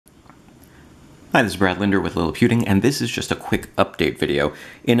Hi, this is Brad Linder with Liliputing, and this is just a quick update video.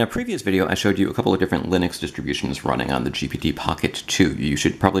 In a previous video, I showed you a couple of different Linux distributions running on the GPD Pocket 2. You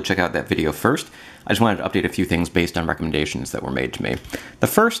should probably check out that video first. I just wanted to update a few things based on recommendations that were made to me. The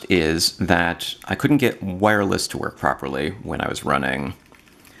first is that I couldn't get wireless to work properly when I was running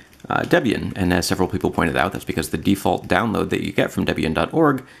Debian, and as several people pointed out, that's because the default download that you get from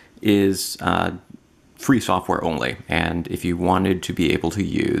Debian.org is free software only, and if you wanted to be able to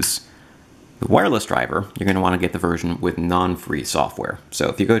use the wireless driver, you're going to want to get the version with non-free software. So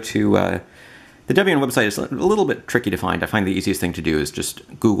if you go to the Debian website, it's a little bit tricky to find. I find the easiest thing to do is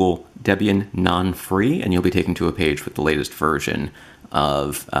just Google Debian non-free, and you'll be taken to a page with the latest version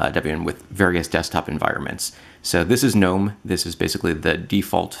of Debian with various desktop environments. So this is GNOME. This is basically the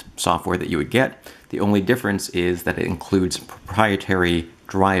default software that you would get. The only difference is that it includes proprietary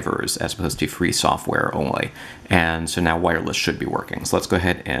drivers as opposed to free software only. And so now wireless should be working. So let's go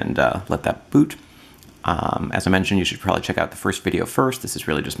ahead and let that boot. As I mentioned, you should probably check out the first video first. This is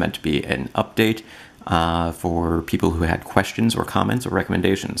really just meant to be an update for people who had questions or comments or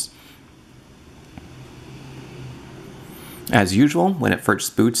recommendations. As usual, when it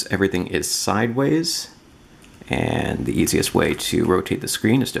first boots, everything is sideways. And the easiest way to rotate the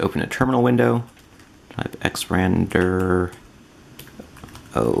screen is to open a terminal window, type xrandr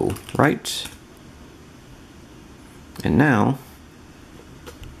right. And now,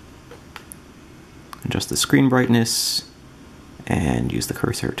 adjust the screen brightness and use the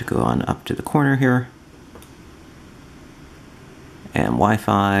cursor to go on up to the corner here. And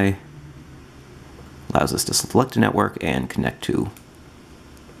Wi-Fi allows us to select a network and connect to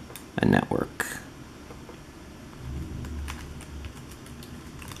a network.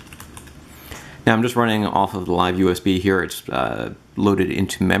 Now I'm just running off of the live USB here. It's loaded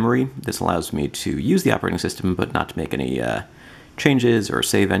into memory. This allows me to use the operating system but not to make any changes or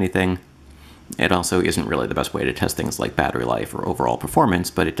save anything. It also isn't really the best way to test things like battery life or overall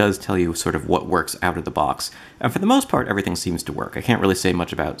performance, but it does tell you sort of what works out of the box. And for the most part, everything seems to work. I can't really say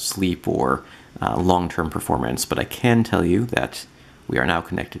much about sleep or long-term performance, but I can tell you that we are now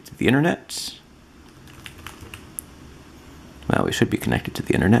connected to the internet. Well, we should be connected to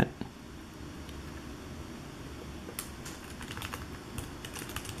the internet.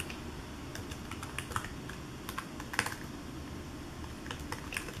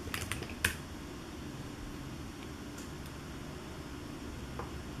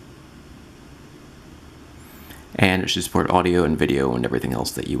 And it should support audio and video and everything else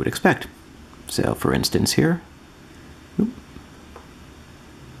that you would expect. So for instance here,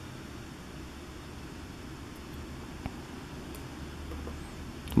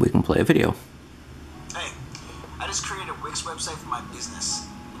 we can play a video. Hey, I just created a Wix website for my business.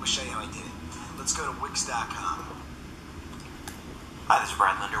 Let me show you how I did it. Let's go to wix.com. Hi, this is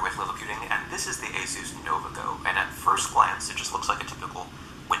Brad Linder with Liliputing, and this is the Asus NovaGo. And at first glance, it just looks like a typical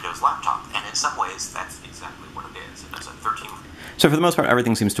Windows laptop, and in some ways, that's exactly what it is. It has a 13... So for the most part,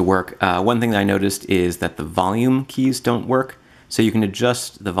 everything seems to work. One thing that I noticed is that the volume keys don't work. So you can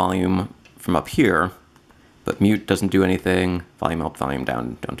adjust the volume from up here, but mute doesn't do anything. Volume up, volume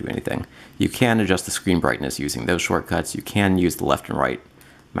down don't do anything. You can adjust the screen brightness using those shortcuts. You can use the left and right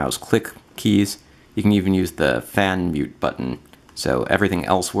mouse click keys. You can even use the fan mute button. So everything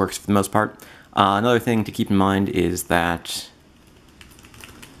else works for the most part. Another thing to keep in mind is that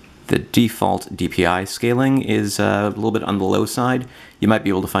the default DPI scaling is a little bit on the low side. You might be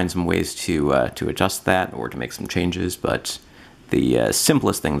able to find some ways to adjust that or to make some changes, but the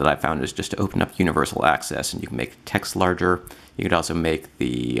simplest thing that I found is just to open up universal access, and you can make text larger. You could also make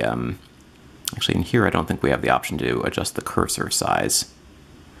the, actually in here I don't think we have the option to adjust the cursor size,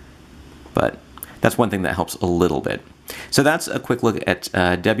 but that's one thing that helps a little bit. So that's a quick look at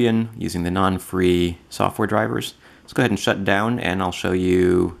Debian using the non-free software drivers. Let's go ahead and shut it down, and I'll show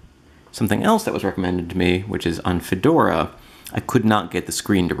you something else that was recommended to me, which is on Fedora, I could not get the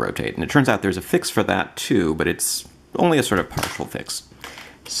screen to rotate. And it turns out there's a fix for that too, but it's only a sort of partial fix.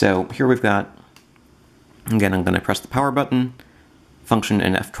 So here we've got, again, I'm going to press the power button, function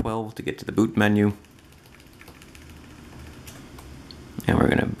and F12 to get to the boot menu. And we're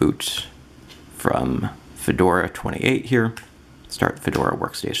going to boot from Fedora 28 here, start Fedora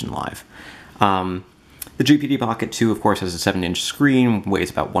Workstation Live. The GPD Pocket 2, of course, has a 7-inch screen,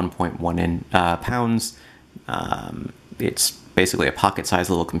 weighs about 1.1 pounds. It's basically a pocket-sized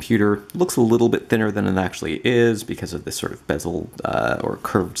little computer. Looks a little bit thinner than it actually is because of this sort of bezel or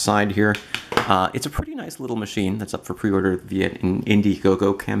curved side here. It's a pretty nice little machine that's up for pre-order via an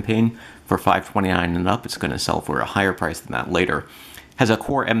Indiegogo campaign for $529 and up. It's going to sell for a higher price than that later. Has a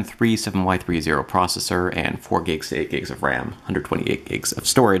Core M3 7Y30 processor and 4 gigs to 8 gigs of RAM, 128 gigs of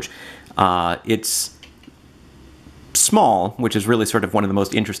storage. It's small, which is really sort of one of the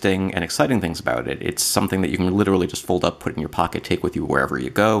most interesting and exciting things about it. It's something that you can literally just fold up, put in your pocket, take with you wherever you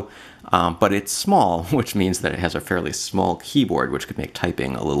go. But it's small, which means that it has a fairly small keyboard, which could make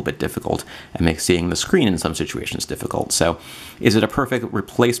typing a little bit difficult and make seeing the screen in some situations difficult. So is it a perfect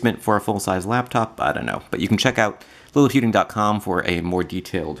replacement for a full-size laptop? I don't know. But you can check out Liliputing.com for a more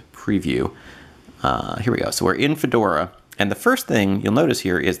detailed preview. Here we go. So we're in Fedora. And the first thing you'll notice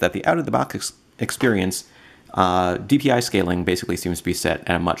here is that the out-of-the-box experience, DPI scaling basically seems to be set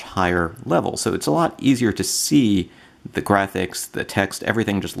at a much higher level. So it's a lot easier to see the graphics, the text,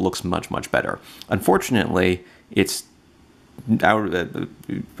 everything just looks much, much better. Unfortunately, I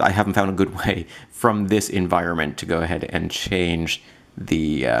haven't found a good way from this environment to go ahead and change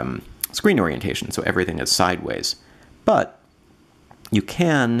the screen orientation, so everything is sideways. But you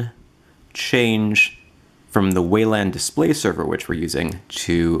can change from the Wayland display server, which we're using,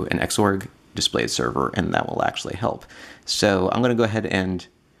 to an Xorg display server, and that will actually help. So I'm going to go ahead and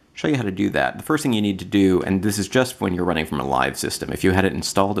show you how to do that. The first thing you need to do, and this is just when you're running from a live system. If you had it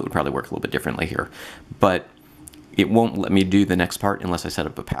installed, it would probably work a little bit differently here. But it won't let me do the next part unless I set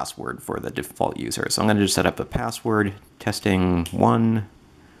up a password for the default user. So I'm going to just set up a password, testing1.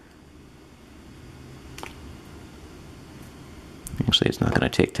 Actually, it's not going to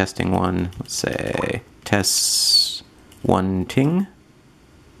take testing1. Let's say test1ting.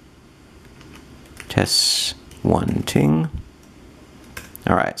 Test1ting.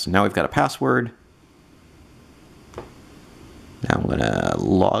 All right, so now we've got a password. Now I'm going to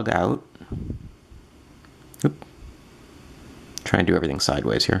log out. Oop. Try and do everything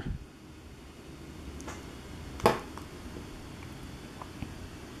sideways here.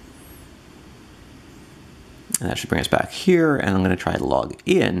 And that should bring us back here, and I'm going to try to log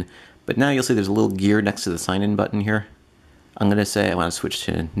in. But now you'll see there's a little gear next to the sign-in button here. I'm going to say I want to switch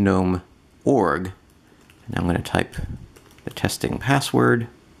to GNOME org. And I'm going to type the testing password.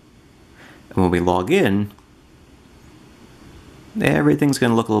 And when we log in, everything's going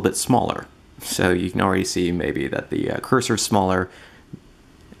to look a little bit smaller. So you can already see maybe that the cursor's smaller.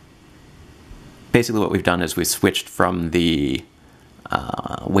 Basically what we've done is we switched from the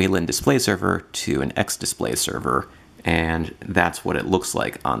Wayland display server to an X display server, and that's what it looks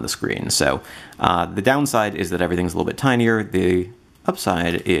like on the screen. So the downside is that everything's a little bit tinier. The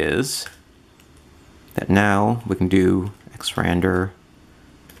upside is that now we can do xrandr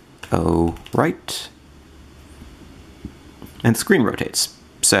O right, and the screen rotates.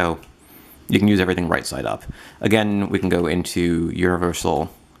 So you can use everything right side up. Again, we can go into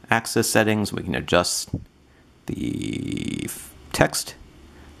universal access settings. We can adjust the text.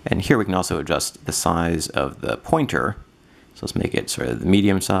 And here we can also adjust the size of the pointer. So let's make it sort of the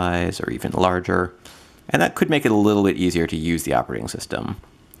medium size or even larger. And that could make it a little bit easier to use the operating system.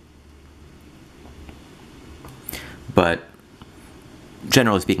 But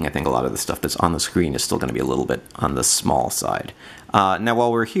generally speaking, I think a lot of the stuff that's on the screen is still going to be a little bit on the small side. Now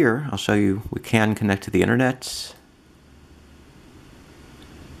while we're here, I'll show you we can connect to the internet.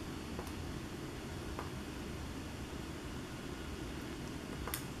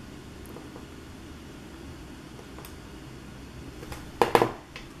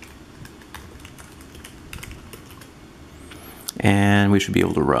 And we should be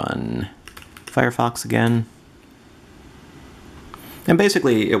able to run Firefox again. And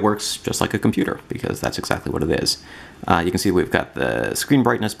basically it works just like a computer, because that's exactly what it is. You can see we've got the screen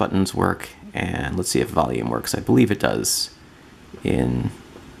brightness buttons work, and let's see if volume works. I believe it does in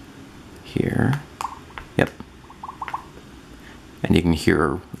here. Yep. And you can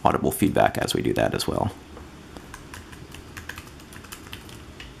hear audible feedback as we do that as well.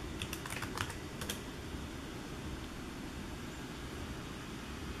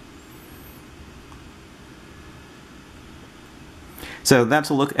 So that's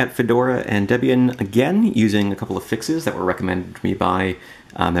a look at Fedora and Debian, again, using a couple of fixes that were recommended to me by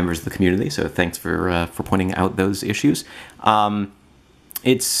members of the community. So thanks for pointing out those issues.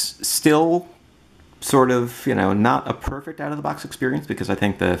 It's still sort of, not a perfect out-of-the-box experience, because I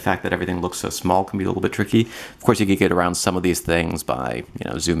think the fact that everything looks so small can be a little bit tricky. Of course, you could get around some of these things by,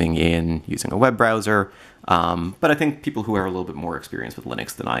 zooming in, using a web browser. But I think people who are a little bit more experienced with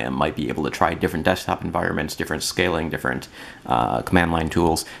Linux than I am might be able to try different desktop environments, different scaling, different command line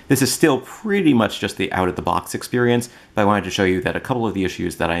tools. This is still pretty much just the out-of-the-box experience, but I wanted to show you that a couple of the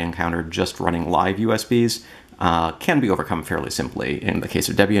issues that I encountered just running live USBs can be overcome fairly simply. In the case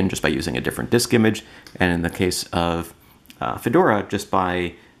of Debian, just by using a different disk image, and in the case of Fedora, just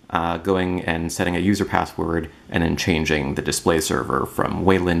by going and setting a user password and then changing the display server from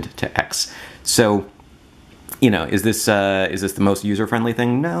Wayland to X. So is this the most user-friendly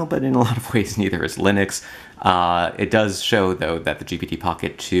thing? No, but in a lot of ways, neither is Linux. It does show, though, that the GPT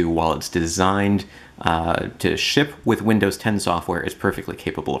Pocket 2, while it's designed to ship with Windows 10 software, is perfectly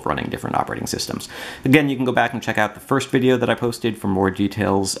capable of running different operating systems. Again, you can go back and check out the first video that I posted for more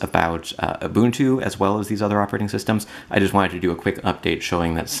details about Ubuntu, as well as these other operating systems. I just wanted to do a quick update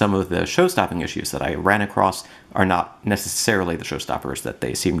showing that some of the show-stopping issues that I ran across are not necessarily the showstoppers that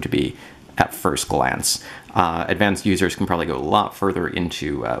they seem to be at first glance. Advanced users can probably go a lot further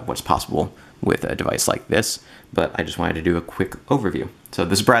into what's possible with a device like this, but I just wanted to do a quick overview. So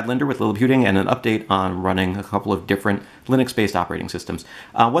this is Brad Linder with Liliputing, and an update on running a couple of different Linux-based operating systems.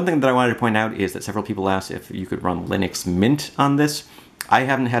 One thing that I wanted to point out is that several people asked if you could run Linux Mint on this. I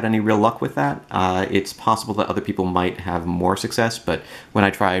haven't had any real luck with that. It's possible that other people might have more success, but when I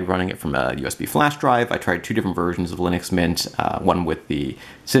tried running it from a USB flash drive, I tried 2 different versions of Linux Mint, one with the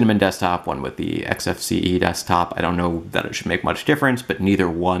Cinnamon desktop, one with the XFCE desktop. I don't know that it should make much difference, but neither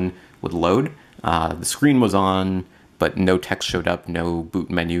one would load. The screen was on, but no text showed up, no boot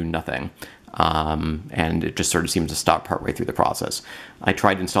menu, nothing. And it just sort of seemed to stop partway through the process. I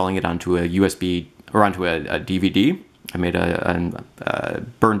tried installing it onto a USB, or onto a DVD. I made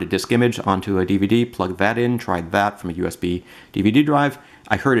burned a disk image onto a DVD, plugged that in, tried that from a USB DVD drive.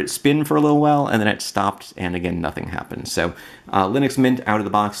 I heard it spin for a little while, and then it stopped, and again, nothing happened. So Linux Mint out of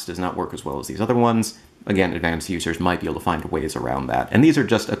the box does not work as well as these other ones. Again, advanced users might be able to find ways around that. And these are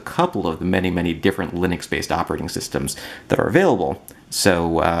just a couple of the many, many different Linux-based operating systems that are available.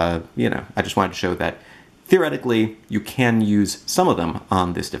 So, I just wanted to show that theoretically, you can use some of them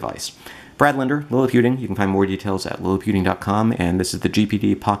on this device. Brad Linder, Liliputing. You can find more details at liliputing.com, and this is the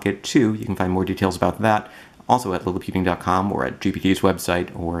GPD Pocket 2. You can find more details about that also at liliputing.com or at GPD's website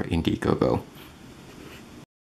or Indiegogo.